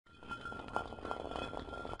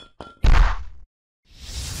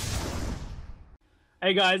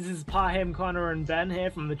Hey guys, this is Pahim, Connor, and Ben here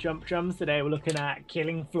from the Jump Drums. Today we're looking at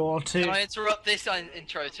Killing Floor 2. Can I interrupt this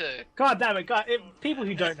intro too? God damn it, people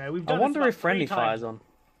who don't know, we've done I wonder this if friendly fire's on.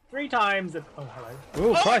 3 times. Oh,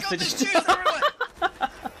 hello. Oh, Christ, my they God, just... there's juice everywhere!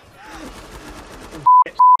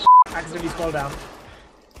 Accidentally scroll down.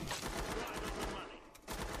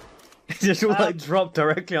 It just like dropped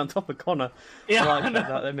directly on top of Connor. Yeah, I like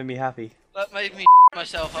that made me happy. That made me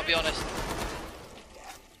myself, I'll be honest.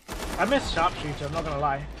 I missed Sharpshooter, I'm not gonna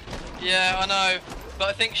lie. Yeah, I know. But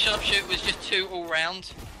I think Sharpshooter was just too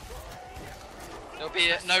all-round. There'll be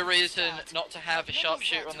no reason not to have a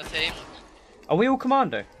Sharpshooter on the team. Are we all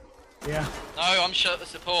commando? Yeah. No, I'm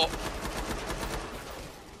support.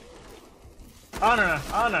 Oh no.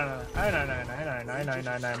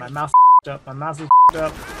 My mouse is up. My mouse is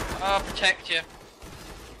up. I'll protect you.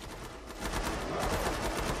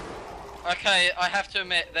 Okay, I have to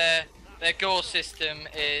admit their gore system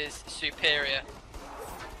is superior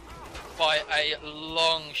by a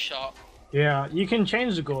long shot. Yeah, you can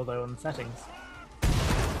change the gore though on the settings.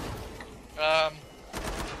 I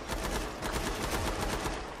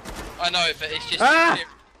know, but it's just I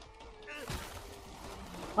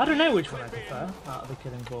don't know which one I prefer out of the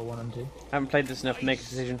Killing Floor 1 and 2. I haven't played this enough to make a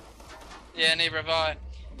decision. Yeah, neither have I.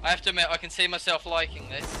 I have to admit, I can see myself liking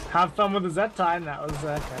this. Have fun with the Z time, that was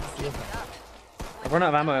courtesy of that. I've run out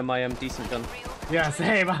of ammo in my decent gun. Yeah,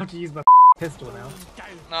 same, I have to use my pistol now.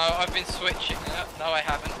 No, I've been switching. No, I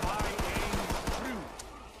haven't.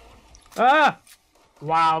 Ah!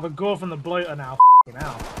 Wow, the gore from the bloater now,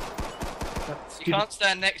 now. You can't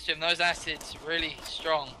stand next to him. Those acids really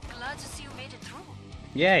strong. Glad to see you made it through.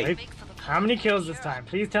 Yay! How many kills this time?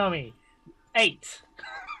 Please tell me. 8.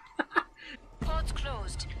 Ports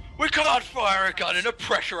closed. We can't fire a gun in a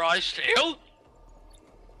pressurized steel.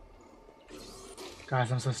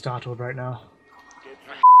 Guys, I'm so startled right now.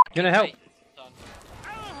 Gonna help.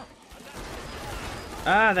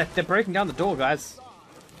 Ah, they're breaking down the door, guys.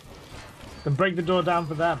 Then break the door down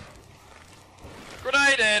for them.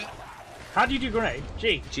 Grenade in. How do you do grenade?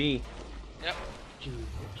 G. G. Yep. G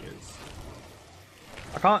bitches.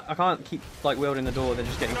 I can't keep like wielding the door. They're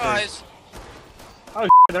just getting through. Guys, Oh,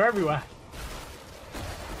 they're everywhere.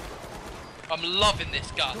 I'm loving this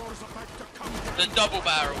gun. The double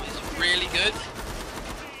barrel is really good.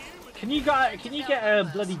 Can you get a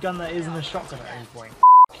bloody gun that isn't a shotgun at any point?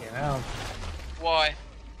 F***ing hell. Why?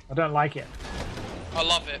 I don't like it. I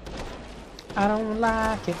love it. I don't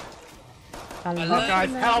like it. I love Oh, guys,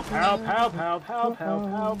 it. help!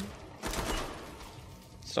 Help!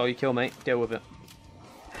 So you kill, mate. Deal with it.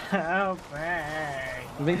 Help me! I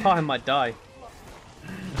think Pahim might die.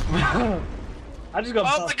 I just got.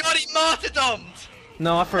 Oh my God, he martyrdomed.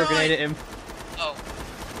 No, I threw a grenade at him. Oh.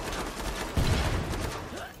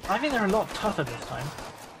 I think they're a lot tougher this time.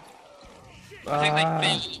 I think they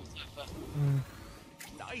feel tougher.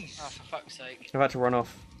 Nice. Oh, for fuck's sake. I've had to run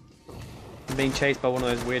off. I'm being chased by one of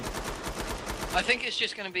those weird... I think it's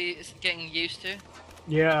just going to be getting used to.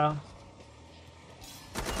 Yeah.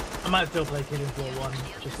 I might still play Killing Floor 1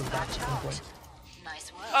 just for that at some point.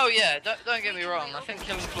 Nice work. Oh yeah, don't get me wrong. I think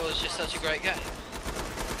Killing Floor is just such a great game.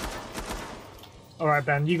 Alright,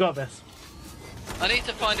 Ben, you got this. I need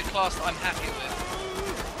to find a class that I'm happy with.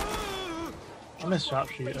 I miss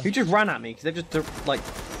Sharpshooter. Who just ran at me? Because they've just, like...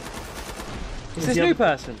 It's this the new other-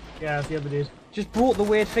 person. Yeah, it's the other dude. Just brought the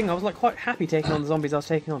weird thing. I was like quite happy taking on the zombies I was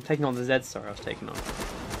taking on. Taking on the Zeds, sorry, I was taking on.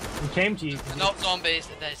 He came to you. They're not zombies,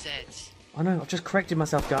 they're Zeds. I know, I've just corrected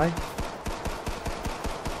myself, guy.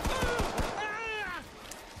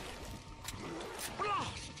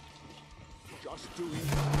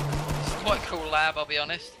 It's quite a cool lab, I'll be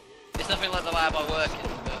honest. It's nothing like the lab I work in,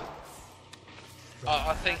 but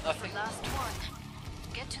I think. Last one.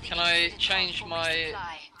 Get to the Can I indicated change transformers my? to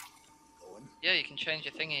fly. Yeah, you can change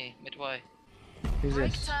your thingy midway. Who's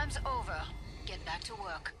Break this? time's over. Get back to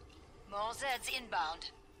work. More Zeds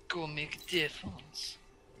inbound. Go make a difference.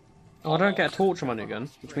 Oh, I don't get a torch on my new gun,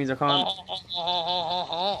 which means I can't...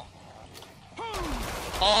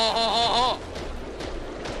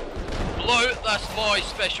 Bloat, that's my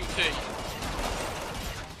specialty.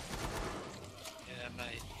 Yeah,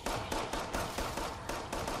 mate.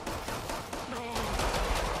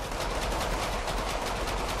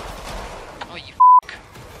 Oh, you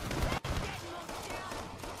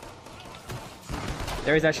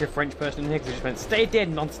There is actually a French person in here, because they just went, "Stay dead,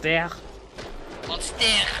 monster!" monster.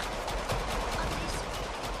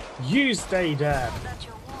 You stay dead. That's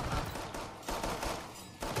your warm-up.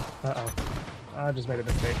 Uh-oh. I just made a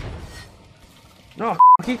mistake. No,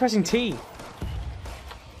 I keep pressing T.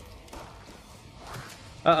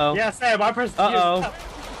 Uh-oh. Yeah, Sam, I pressed Q. Uh-oh.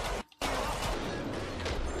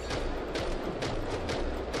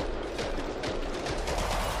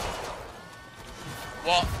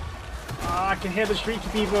 What? Ah, I can hear the streaky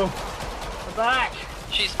people. They're back.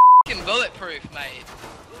 She's f***ing bulletproof, mate.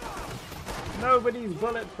 Nobody's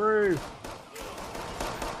bulletproof.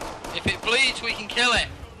 If it bleeds, we can kill it.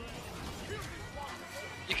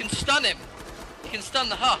 You can stun him. You can stun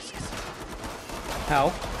the husks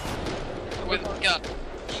How? with a gun.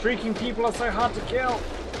 Streaking people are so hard to kill.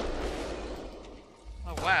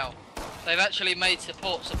 Oh wow. They've actually made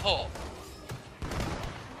support.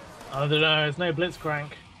 I don't know, it's no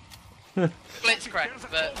Blitzcrank. Blitzcrank,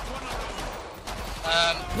 but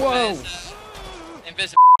Whoa!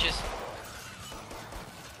 invisible bitches.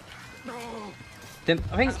 I think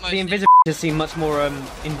That's the invisible just seem much more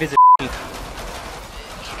invisible. You see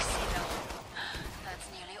them. That's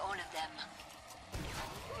nearly all of them.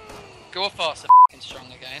 Gorfar's are f***ing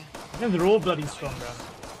strong again. I think they're all bloody stronger.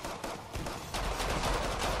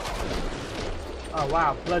 Oh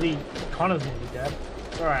wow, bloody Connor's nearly dead.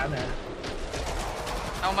 It's alright, I'm here.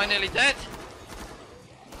 How am I nearly dead?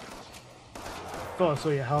 Thought I saw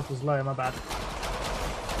your health was low, my bad. F***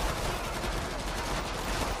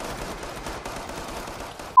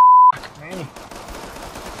 me.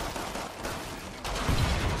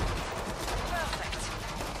 Perfect.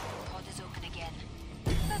 Pod is open again.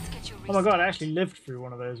 Let's get you Oh my god, I restarted. actually lived through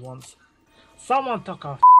one of those once. Someone took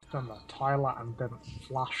off from the toilet and didn't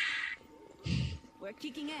flush. We're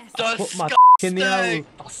kicking ass. Put my Disgusting. in the owl.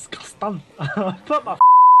 Disgusting. I put my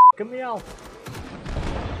in the L.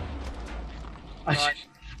 Right.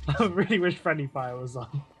 I really wish Friendly Fire was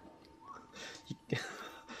on.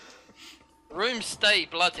 Rooms stay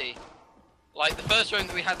bloody. Like the first room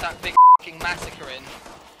that we had that big f***ing massacre in.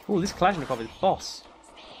 Oh, this Kalashnikov is boss.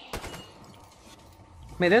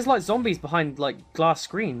 Mate, there's like zombies behind like glass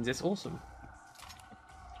screens. It's awesome.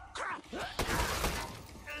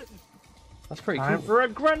 That's pretty Time cool. for a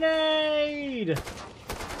grenade!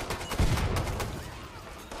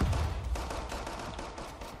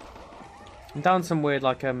 I'm down some weird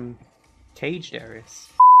like caged areas.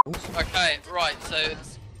 Awesome. Okay, right, so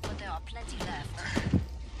But there are plenty left.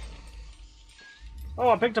 Oh,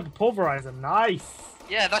 I picked up a pulverizer. Nice!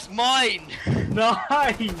 yeah, that's mine.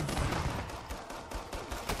 Nice!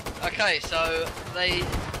 Okay, so the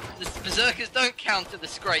berserkers don't counter the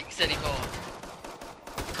Skrakes anymore.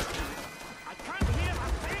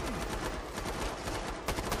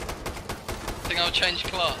 I think I'll change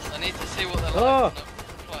class. I need to see what they're like. Oh.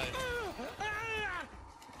 when I play.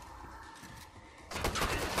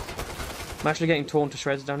 I'm actually getting torn to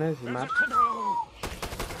shreds down here. This is mad.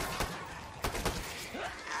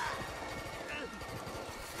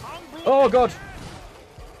 Oh god!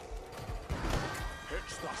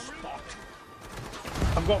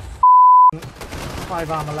 I've got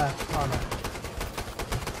 5 armor left. Oh no.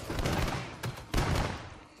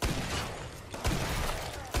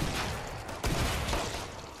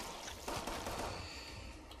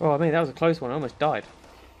 Oh, I mean that was a close one. I almost died.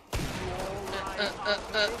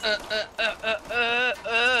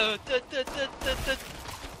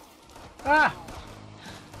 Ah!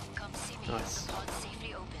 Come see me. Nice. The pod's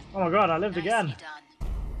safely open. Oh my god, I lived Nicely again. done.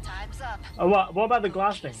 Time's up. Oh, what about the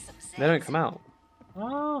glass thing? Some They don't sense. come out.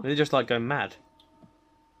 Oh. They just like go mad.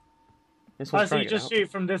 This Oh, one's so trying you to get just out. shoot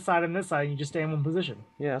from this side and this side and you just stay in one position?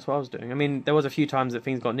 Yeah, that's what I was doing. I mean, there was a few times that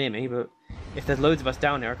things got near me, but if there's loads of us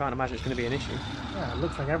down there, I can't imagine it's going to be an issue. Yeah, it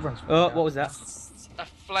looks like everyone's... Oh, what was that? A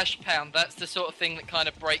flesh pound, that's the sort of thing that kind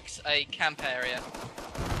of breaks a camp area.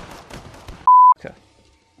 Okay.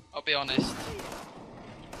 I'll be honest.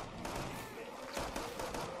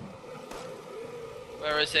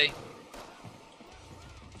 Where is he?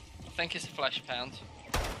 I think it's a flesh pound.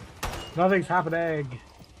 Nothing's happening.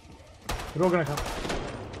 They're all gonna come.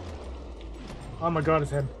 Oh my god,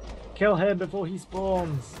 it's him. Kill him before he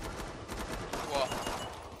spawns. What?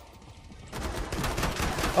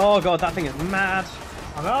 Oh god, that thing is mad.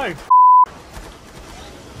 I know.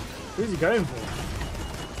 Who's he going for?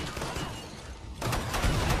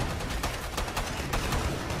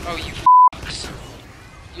 Oh, you f***s.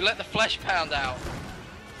 You let the flesh pound out.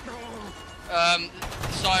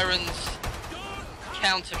 Sirens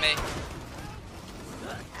counter me.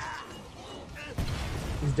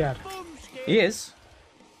 He's dead. He is.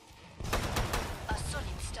 A solid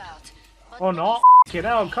start. But Oh no! Get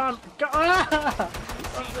out! Can't! Ah!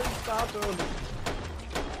 Something startled.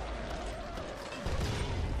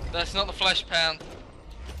 That's not the flesh pound.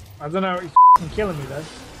 I don't know. He's f***ing killing me though.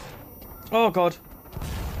 Oh god.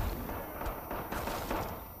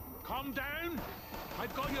 Calm down.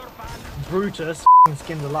 I've got your back. Brutus f***ing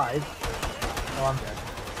skinned alive. Oh, I'm dead.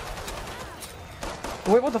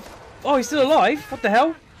 Wait, what the? Oh, he's still alive? What the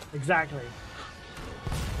hell? Exactly.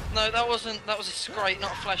 No, that wasn't. That was a scrape,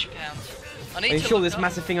 not a flesh pound. I need Are you to sure look this up-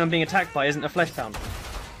 massive thing I'm being attacked by isn't a flesh pound?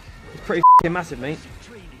 It's pretty f***ing massive, mate.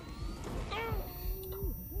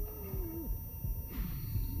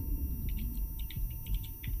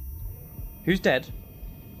 Who's dead?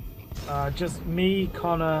 Just me,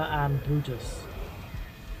 Connor, and Brutus.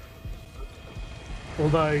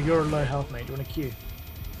 Although you're a low health, mate. Do you want a queue?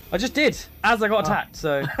 I just did, as I got attacked,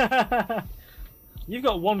 so... You've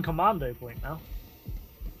got 1 commando point now.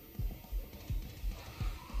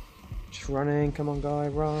 Just running, come on guy,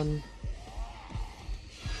 run.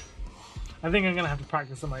 I think I'm gonna have to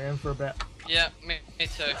practice on my own for a bit. Yeah, me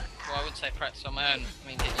too. Well, I wouldn't say practice on my own. I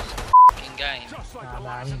mean, it's just a f***ing game. Just like Nah, the I'm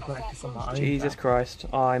last gonna of practice on us. my own. Jesus now. Christ,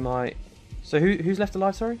 I might... So who's left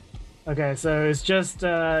alive, sorry? Okay, so it's just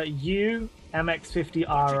you, MX50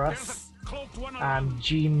 RS, Cloaked one and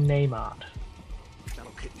Gene Neymar.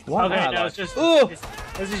 That'll keep me Why am I Okay, no, alive? it's just Oh!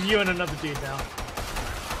 it's just you and another dude now.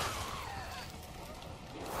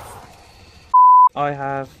 I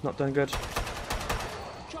have not done good.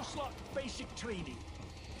 just like basic training.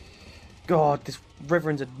 God, this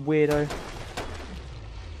Reverend's a weirdo.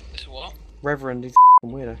 This what? Reverend, he's a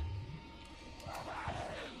weirdo.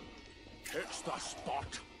 It's the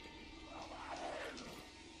spot.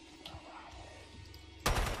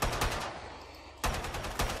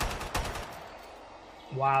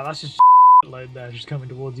 Wow, that's just load there, just coming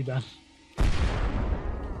towards you, Ben.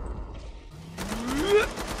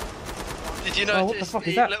 Did you Oh, what the notice fuck the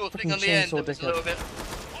is that? little thing Fucking on the end? chainsaw That was a dickhead. little bit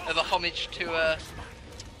of a homage to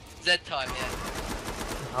Z Time,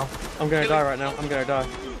 yeah. I'm gonna die right now, I'm gonna die.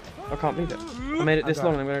 I can't believe it. I made it this Okay.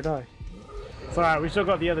 long and I'm gonna die. It's alright, we still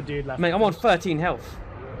got the other dude left. Mate, I'm on 13 health.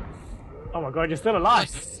 Oh my god, you're still alive!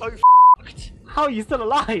 So f***ed. How are you still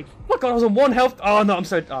alive? Oh my god, I was on 1 health. Oh no, I'm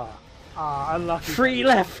so... Ah, unlucky. 3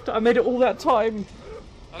 left. I made it all that time.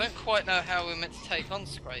 I don't quite know how we're meant to take on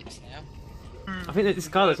scrapes now. I think that this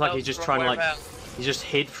guy looks like That he's was just the trying to wrong like... way around. He's just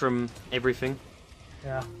hid from everything.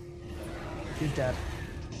 Yeah. He's dead.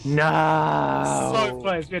 No. So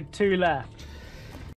close, we had 2 left.